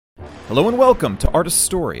Hello and welcome to Art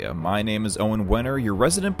Astoria. My name is Owen Wenner, your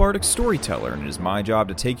resident bardic storyteller, and it is my job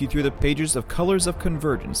to take you through the pages of Colors of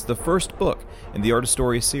Convergence, the first book in the Art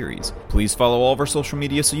Astoria series. Please follow all of our social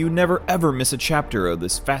media so you never ever miss a chapter of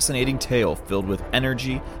this fascinating tale filled with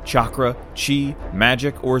energy, chakra, chi,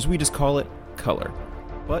 magic, or as we just call it, color.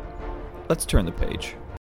 But let's turn the page.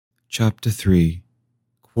 Chapter 3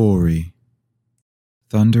 Quarry.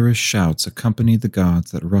 Thunderous shouts accompanied the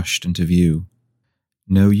guards that rushed into view.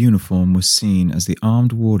 No uniform was seen as the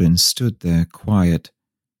armed wardens stood there quiet,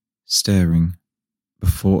 staring.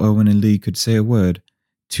 Before Owin and Leigh could say a word,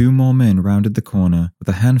 two more men rounded the corner with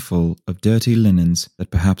a handful of dirty linens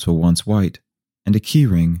that perhaps were once white, and a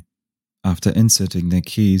keyring. After inserting their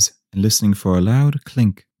keys and listening for a loud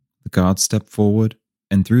clink, the guards stepped forward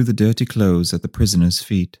and threw the dirty clothes at the prisoner's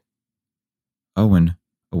feet. Owin,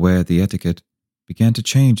 aware of the etiquette, began to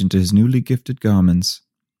change into his newly gifted garments.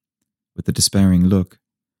 With a despairing look,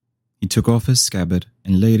 he took off his scabbard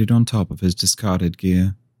and laid it on top of his discarded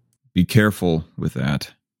gear. "Be careful with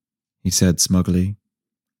that," he said smugly.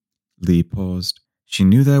 Leigh paused. She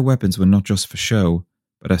knew their weapons were not just for show,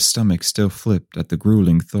 but her stomach still flipped at the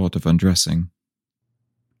grueling thought of undressing.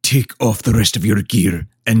 "Take off the rest of your gear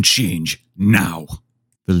and change, now,"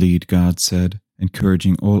 the lead guard said,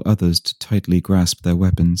 encouraging all others to tightly grasp their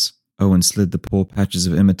weapons. Owin slid the poor patches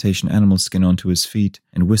of imitation animal skin onto his feet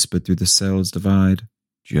and whispered through the cell's divide.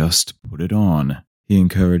 "Just put it on," he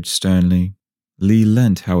encouraged sternly. Leigh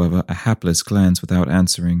lent, however, a hapless glance without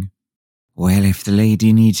answering. "Well, if the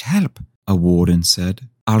lady needs help," a warden said,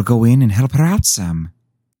 "I'll go in and help her out some."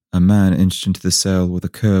 A man inched into the cell with a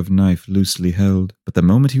curved knife loosely held, but the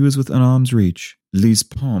moment he was within arm's reach, Leigh's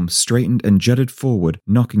palm straightened and jutted forward,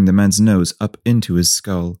 knocking the man's nose up into his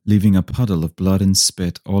skull, leaving a puddle of blood and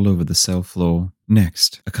spit all over the cell floor.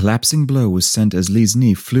 Next, a collapsing blow was sent as Leigh's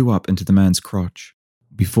knee flew up into the man's crotch.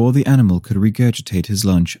 Before the animal could regurgitate his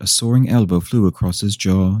lunch, a soaring elbow flew across his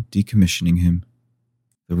jaw, decommissioning him.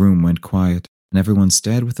 The room went quiet, and everyone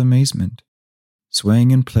stared with amazement.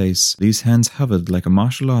 Swaying in place, Leigh's hands hovered like a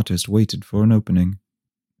martial artist waited for an opening.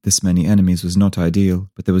 This many enemies was not ideal,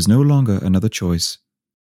 but there was no longer another choice.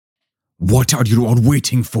 "What are you all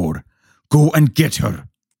waiting for? Go and get her!"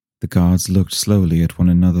 The guards looked slowly at one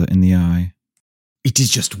another in the eye. "It is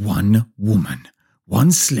just one woman,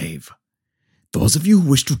 one slave. Those of you who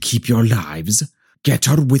wish to keep your lives, get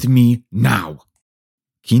her with me now."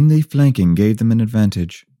 Keenly flanking gave them an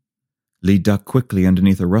advantage. Leigh ducked quickly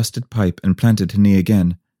underneath a rusted pipe and planted her knee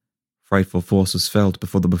again. Frightful force was felt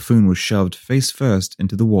before the buffoon was shoved face first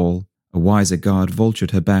into the wall. A wiser guard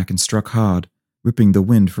vultured her back and struck hard, ripping the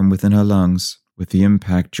wind from within her lungs. With the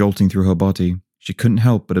impact jolting through her body, she couldn't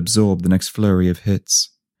help but absorb the next flurry of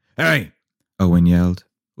hits. "Hey!" Owen yelled.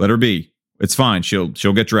 "Let her be. It's fine. She'll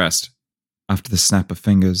get dressed." After the snap of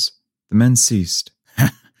fingers, the men ceased.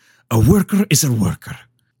 "A worker is a worker.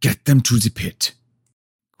 Get them to the pit."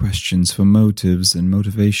 Questions for motives and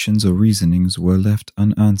motivations or reasonings were left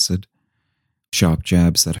unanswered. Sharp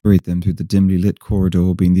jabs that hurried them through the dimly lit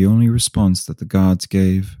corridor being the only response that the guards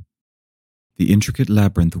gave. The intricate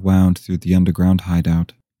labyrinth wound through the underground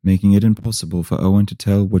hideout, making it impossible for Owen to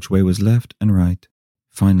tell which way was left and right.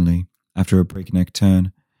 Finally, after a breakneck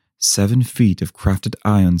turn, 7 feet of crafted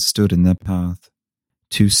iron stood in their path.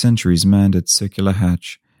 2 sentries manned its circular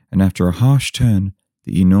hatch, and after a harsh turn,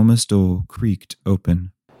 the enormous door creaked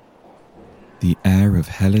open. The air of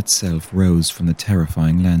hell itself rose from the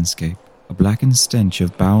terrifying landscape. A blackened stench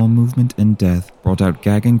of bowel movement and death brought out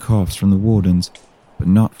gagging coughs from the wardens, but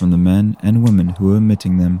not from the men and women who were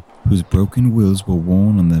emitting them, whose broken wills were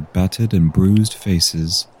worn on their battered and bruised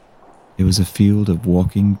faces. It was a field of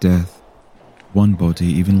walking death. One body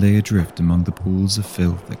even lay adrift among the pools of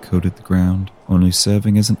filth that coated the ground, only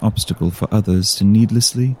serving as an obstacle for others to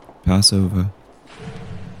needlessly pass over.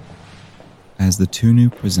 As the 2 new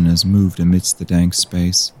prisoners moved amidst the dank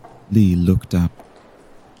space, Leigh looked up.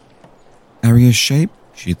 Area's shape,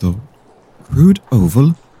 she thought. Crude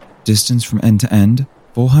oval, distance from end to end,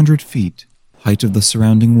 400 feet. Height of the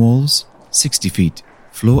surrounding walls, 60 feet.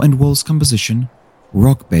 Floor and walls composition,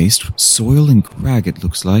 rock-based, soil and crag it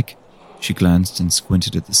looks like. She glanced and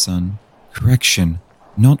squinted at the sun. Correction,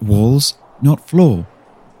 not walls, not floor.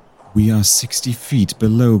 We are 60 feet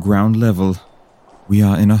below ground level. We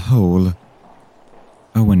are in a hole.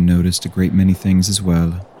 Owen noticed a great many things as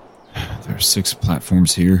well. There are 6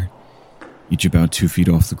 platforms here, each about 2 feet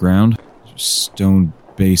off the ground. There's a stone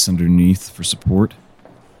base underneath for support.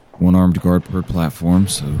 1 armed guard per platform,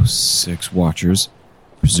 so 6 watchers,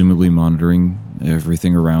 presumably monitoring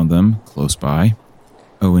everything around them, close by.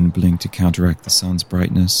 Owen blinked to counteract the sun's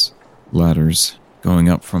brightness. Ladders going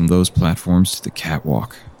up from those platforms to the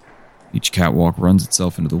catwalk. Each catwalk runs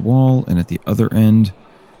itself into the wall, and at the other end,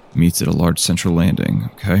 meets at a large central landing,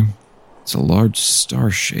 okay? It's a large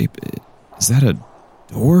star shape. Is that a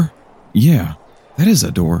door? Yeah, that is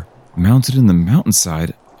a door. Mounted in the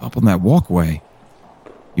mountainside, up on that walkway.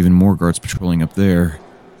 Even more guards patrolling up there.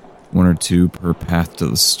 1 or 2 per path to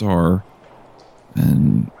the star.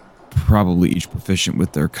 And probably each proficient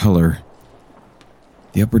with their color.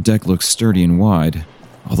 The upper deck looks sturdy and wide.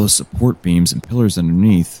 All those support beams and pillars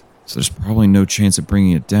underneath, so there's probably no chance of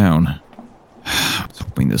bringing it down. I was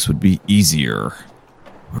hoping this would be easier.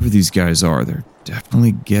 Whoever these guys are, they're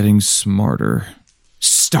definitely getting smarter.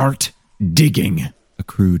 Start digging, a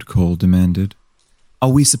crude call demanded.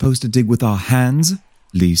 Are we supposed to dig with our hands?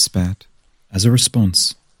 Leigh spat. As a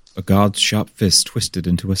response, a guard's sharp fist twisted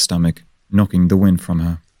into her stomach, knocking the wind from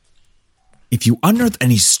her. If you unearth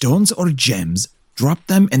any stones or gems, drop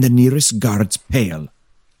them in the nearest guard's pail.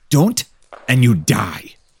 Don't, and you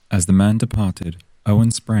die. As the man departed,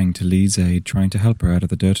 Owen sprang to Leigh's aid, trying to help her out of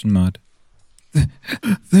the dirt and mud.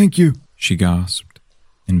 Thank you, she gasped.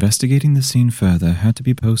 Investigating the scene further had to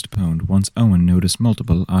be postponed once Owen noticed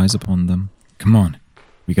multiple eyes upon them. Come on,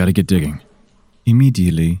 we gotta get digging.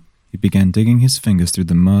 Immediately, he began digging his fingers through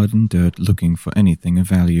the mud and dirt looking for anything of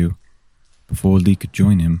value. Before Leigh could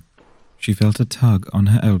join him, she felt a tug on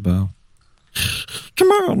her elbow.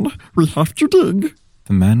 Come on, we have to dig.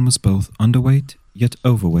 The man was both underweight yet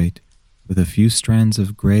overweight, with a few strands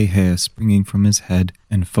of grey hair springing from his head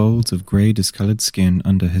and folds of grey discolored skin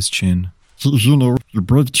under his chin. You know, you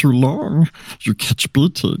break too long, you catch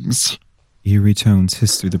beatings. Eerie tones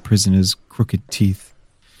hissed through the prisoner's crooked teeth.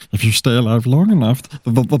 If you stay alive long enough,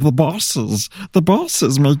 the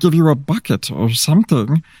bosses may give you a bucket or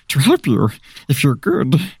something to help you, if you're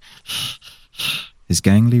good. His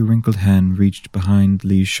gangly, wrinkled hand reached behind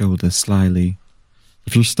Leigh's shoulder slyly.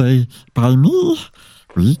 If you stay by me,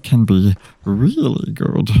 we can be really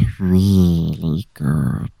good.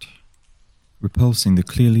 Repulsing the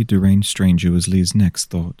clearly deranged stranger was Leigh's next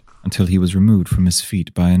thought, until he was removed from his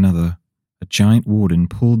feet by another. A giant warden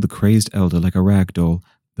pulled the crazed elder like a rag doll.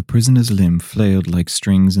 The prisoner's limb flailed like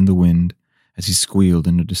strings in the wind as he squealed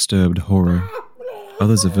in a disturbed horror.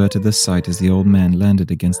 Others averted their sight as the old man landed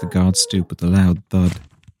against the guard's stoop with a loud thud.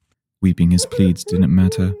 Weeping his pleads didn't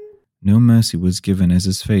matter. No mercy was given as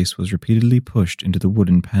his face was repeatedly pushed into the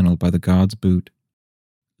wooden panel by the guard's boot.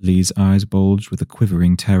 Leigh's eyes bulged with a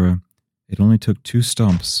quivering terror. It only took 2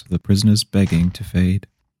 stomps for the prisoner's begging to fade.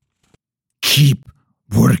 Keep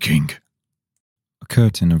working. A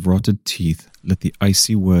curtain of rotted teeth let the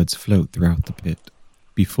icy words float throughout the pit.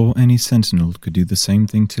 Before any sentinel could do the same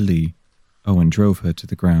thing to Leigh, Owen drove her to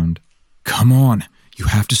the ground. Come on, you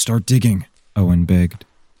have to start digging, Owen begged.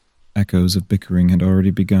 Echoes of bickering had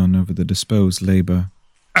already begun over the disposed labor.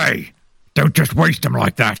 Hey, don't just waste them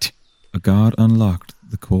like that. A guard unlocked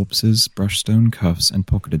the corpse's brushstone cuffs and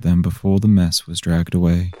pocketed them before the mess was dragged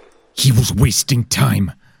away. He was wasting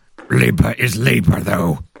time. Labor is labor,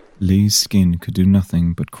 though. Leigh's skin could do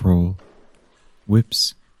nothing but crawl.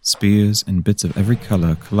 Whips, spears, and bits of every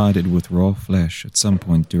color collided with raw flesh at some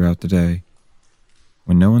point throughout the day.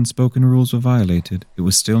 When no unspoken rules were violated, it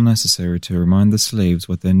was still necessary to remind the slaves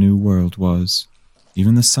what their new world was.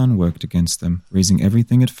 Even the sun worked against them, raising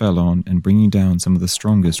everything it fell on and bringing down some of the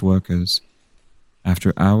strongest workers.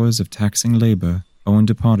 After hours of taxing labor, Owen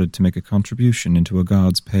departed to make a contribution into a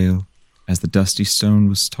guard's pail. As the dusty stone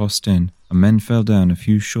was tossed in, a man fell down a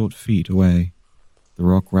few short feet away. The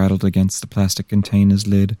rock rattled against the plastic container's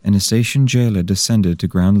lid, and a station jailer descended to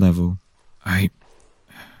ground level.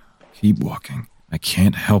 Keep walking. I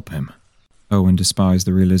can't help him. Owen despised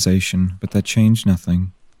the realization, but that changed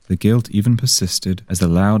nothing. The guilt even persisted as the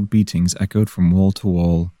loud beatings echoed from wall to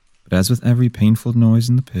wall, but as with every painful noise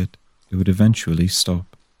in the pit, it would eventually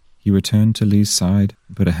stop. He returned to Leigh's side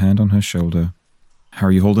and put a hand on her shoulder. How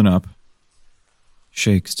are you holding up?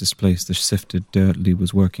 Shakes displaced the sifted dirt Leigh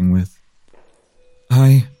was working with.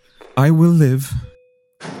 I will live,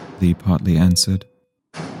 Leigh partly answered.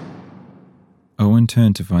 Owen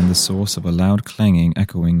turned to find the source of a loud clanging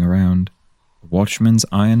echoing around. A watchman's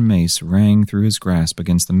iron mace rang through his grasp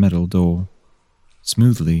against the metal door.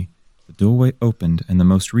 Smoothly, the doorway opened and the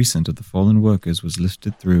most recent of the fallen workers was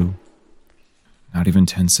lifted through. Not even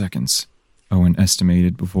 10 seconds, Owen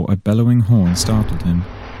estimated before a bellowing horn startled him.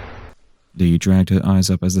 Leigh dragged her eyes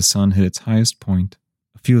up as the sun hit its highest point.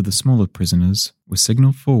 A few of the smaller prisoners were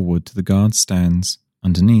signaled forward to the guard stands.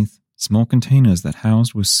 Underneath, small containers that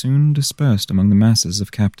housed were soon dispersed among the masses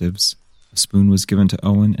of captives. A spoon was given to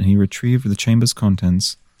Owen and he retrieved the chamber's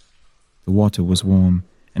contents. The water was warm,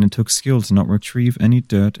 and it took skill to not retrieve any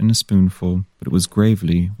dirt in a spoonful, but it was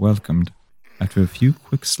gravely welcomed. After a few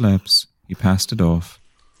quick slaps, he passed it off.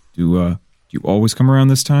 Do you always come around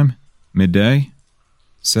this time? Midday?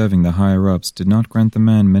 Serving the higher-ups did not grant the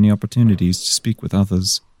man many opportunities to speak with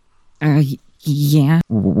others. Yeah.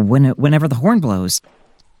 Whenever the horn blows.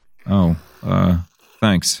 Oh,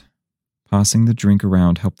 thanks. Passing the drink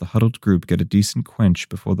around helped the huddled group get a decent quench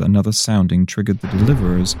before another sounding triggered the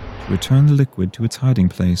deliverers to return the liquid to its hiding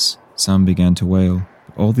place. Some began to wail,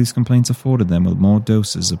 but all these complaints afforded them with more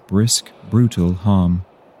doses of brisk, brutal harm.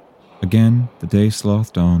 Again, the day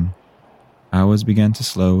slothed on. Hours began to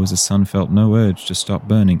slow as the sun felt no urge to stop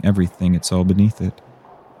burning everything it saw beneath it.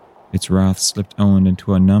 Its wrath slipped Owen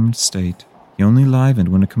into a numbed state. He only livened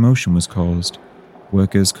when a commotion was caused.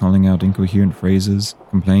 Workers calling out incoherent phrases,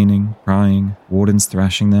 complaining, crying, wardens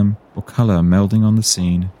thrashing them, or color melding on the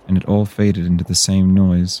scene, and it all faded into the same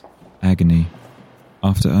noise, agony.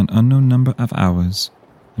 After an unknown number of hours,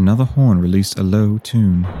 another horn released a low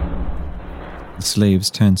tune. The slaves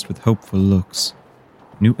tensed with hopeful looks.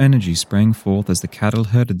 New energy sprang forth as the cattle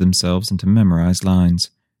herded themselves into memorized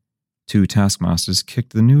lines. 2 taskmasters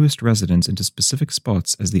kicked the newest residents into specific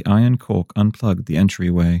spots as the iron cork unplugged the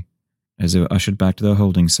entryway. As they were ushered back to their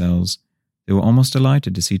holding cells, they were almost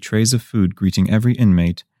delighted to see trays of food greeting every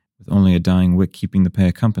inmate, with only a dying wick keeping the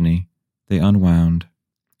pair company. They unwound.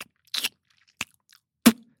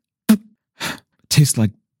 Tastes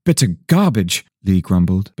like bitter garbage, Leigh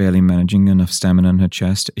grumbled, barely managing enough stamina in her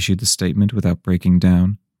chest to issue the statement without breaking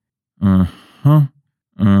down.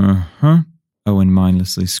 Owen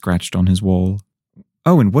mindlessly scratched on his wall.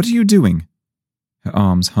 Owen, what are you doing? Her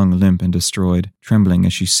arms hung limp and destroyed, trembling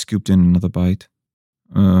as she scooped in another bite.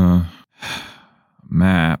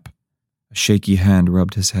 Map. A shaky hand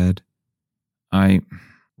rubbed his head.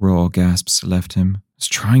 Raw gasps left him. I was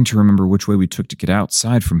trying to remember which way we took to get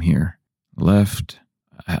outside from here. Left.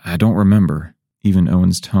 I don't remember. Even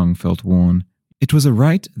Owen's tongue felt worn. It was a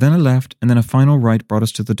right, then a left, and then a final right brought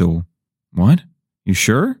us to the door. What? You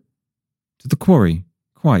sure? To the quarry.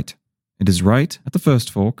 Quite. It is right at the first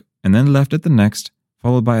fork, and then left at the next,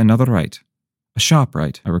 followed by another right. A sharp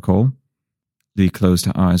right, I recall. Leigh closed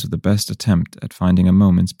her eyes with the best attempt at finding a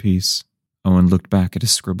moment's peace. Owen looked back at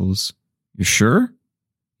his scribbles. You sure?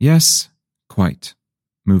 Yes, quite.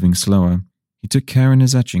 Moving slower, he took care in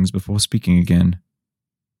his etchings before speaking again.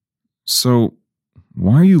 So,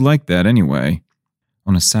 why are you like that anyway?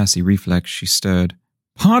 On a sassy reflex, she stirred.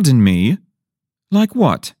 Pardon me? Like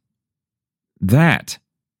what? That.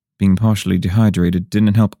 Being partially dehydrated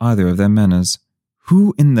didn't help either of their manners.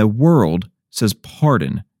 Who in the world says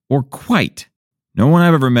pardon or quite? No one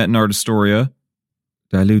I've ever met in Art Astoria.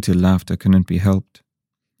 Diluted laughter couldn't be helped.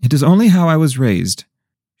 It is only how I was raised.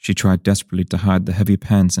 She tried desperately to hide the heavy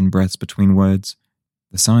pants and breaths between words.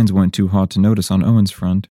 The signs weren't too hard to notice on Owen's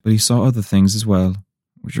front, but he saw other things as well.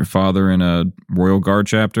 Was your father in a Royal Guard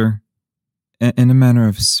chapter? In a manner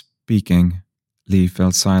of speaking. Leigh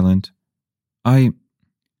fell silent. I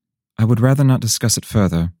would rather not discuss it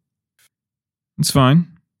further. It's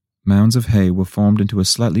fine. Mounds of hay were formed into a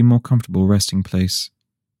slightly more comfortable resting place.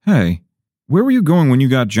 Hey, where were you going when you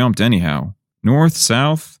got jumped anyhow? North,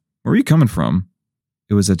 south? Where are you coming from?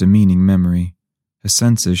 It was a demeaning memory. Her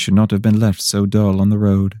senses should not have been left so dull on the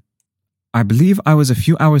road. I believe I was a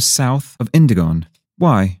few hours south of Indigon.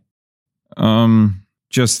 Why?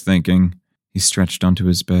 Just thinking. He stretched onto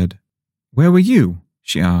his bed. Where were you?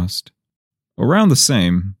 She asked. Around the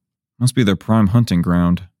same. Must be their prime hunting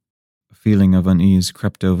ground. A feeling of unease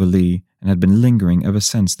crept over Leigh and had been lingering ever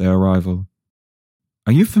since their arrival.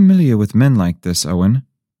 Are you familiar with men like this, Owen?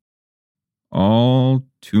 All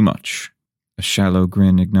too much. A shallow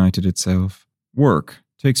grin ignited itself. Work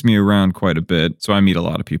takes me around quite a bit, so I meet a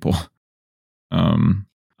lot of people.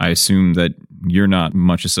 I assume that you're not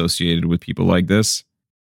much associated with people like this.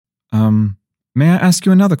 May I ask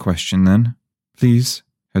you another question, then? Please?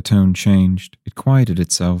 Her tone changed. It quieted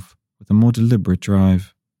itself, with a more deliberate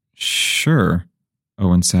drive. Sure.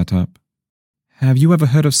 Owen sat up. Have you ever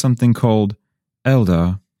heard of something called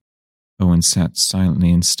Eldar? Owen sat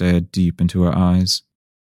silently and stared deep into her eyes.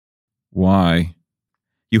 Why?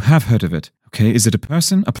 You have heard of it, okay? Is it a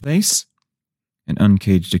person? A place? An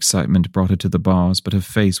uncaged excitement brought her to the bars, but her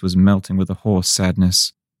face was melting with a hoarse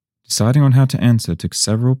sadness. Deciding on how to answer took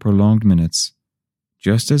several prolonged minutes.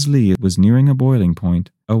 Just as Leigh was nearing a boiling point,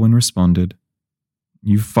 Owen responded.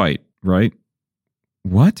 You fight, right?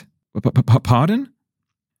 What? Pardon?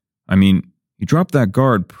 I mean, you dropped that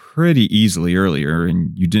guard pretty easily earlier,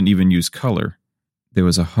 and you didn't even use color. There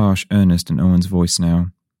was a harsh earnest in Owen's voice now.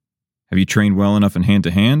 Have you trained well enough in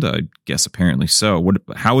hand-to-hand? I guess apparently so.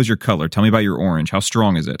 How is your color? Tell me about your orange. How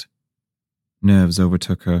strong is it? Nerves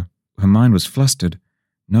overtook her. Her mind was flustered.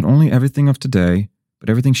 Not only everything of today, but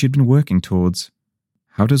everything she'd been working towards.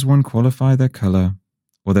 How does one qualify their color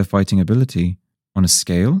or their fighting ability? On a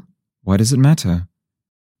scale? Why does it matter?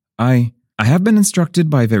 I have been instructed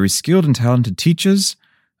by very skilled and talented teachers.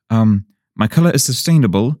 My color is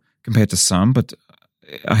sustainable compared to some, but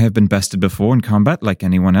I have been bested before in combat like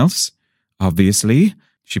anyone else. Obviously,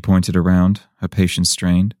 she pointed around, her patience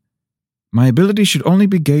strained. My ability should only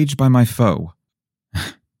be gauged by my foe.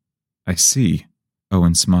 I see,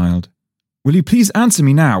 Owen smiled. Will you please answer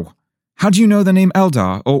me now? How do you know the name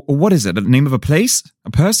Eldar? Or what is it, a name of a place?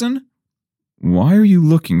 A person? Why are you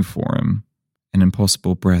looking for him? An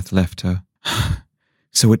impossible breath left her.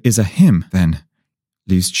 So it is a him, then.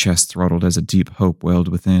 Lee's chest throttled as a deep hope welled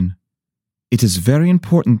within. It is very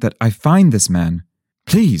important that I find this man.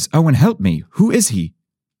 Please, Owen, help me. Who is he?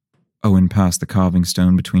 Owen passed the carving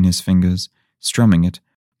stone between his fingers, strumming it.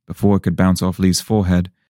 Before it could bounce off Lee's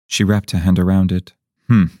forehead, she wrapped her hand around it.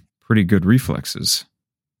 Pretty good reflexes.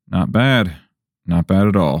 Not bad. Not bad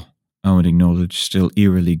at all, Owen acknowledged, still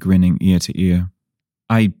eerily grinning ear to ear.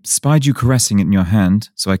 I spied you caressing it in your hand,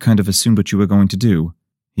 so I kind of assumed what you were going to do.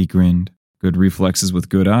 He grinned. Good reflexes with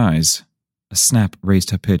good eyes. A snap raised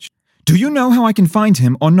her pitch. Do you know how I can find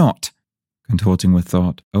him or not? Contorting with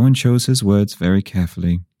thought, Owen chose his words very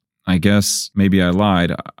carefully. I guess maybe I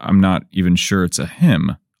lied. I'm not even sure it's a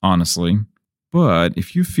him, honestly. But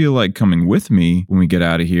if you feel like coming with me when we get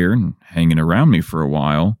out of here and hanging around me for a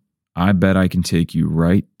while, I bet I can take you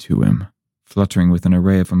right to him. Fluttering with an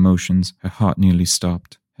array of emotions, her heart nearly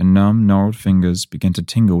stopped. Her numb, gnarled fingers began to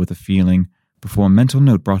tingle with a feeling before a mental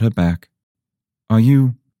note brought her back. Are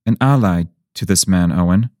you an ally to this man,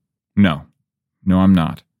 Owen? No, I'm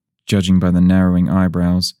not. Judging by the narrowing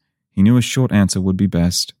eyebrows, he knew a short answer would be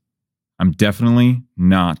best. I'm definitely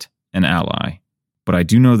not an ally, but I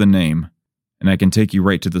do know the name, and I can take you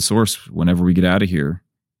right to the source whenever we get out of here,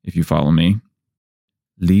 if you follow me.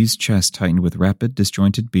 Lee's chest tightened with rapid,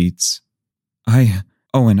 disjointed beats.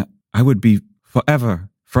 Owen, I would be forever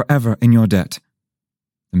in your debt.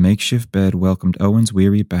 The makeshift bed welcomed Owen's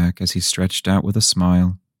weary back as he stretched out with a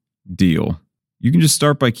smile. Deal. You can just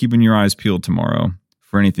start by keeping your eyes peeled tomorrow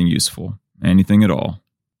for anything useful, anything at all.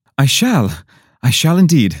 I shall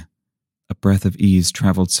indeed. A breath of ease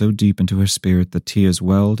traveled so deep into her spirit that tears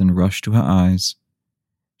welled and rushed to her eyes.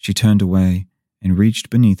 She turned away and reached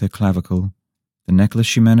beneath her clavicle. The necklace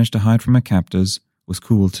she managed to hide from her captors was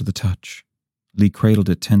cool to the touch. Lee cradled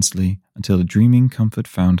it tensely until a dreaming comfort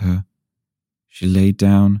found her. She laid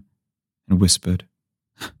down and whispered,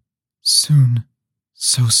 Soon,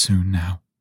 so soon now.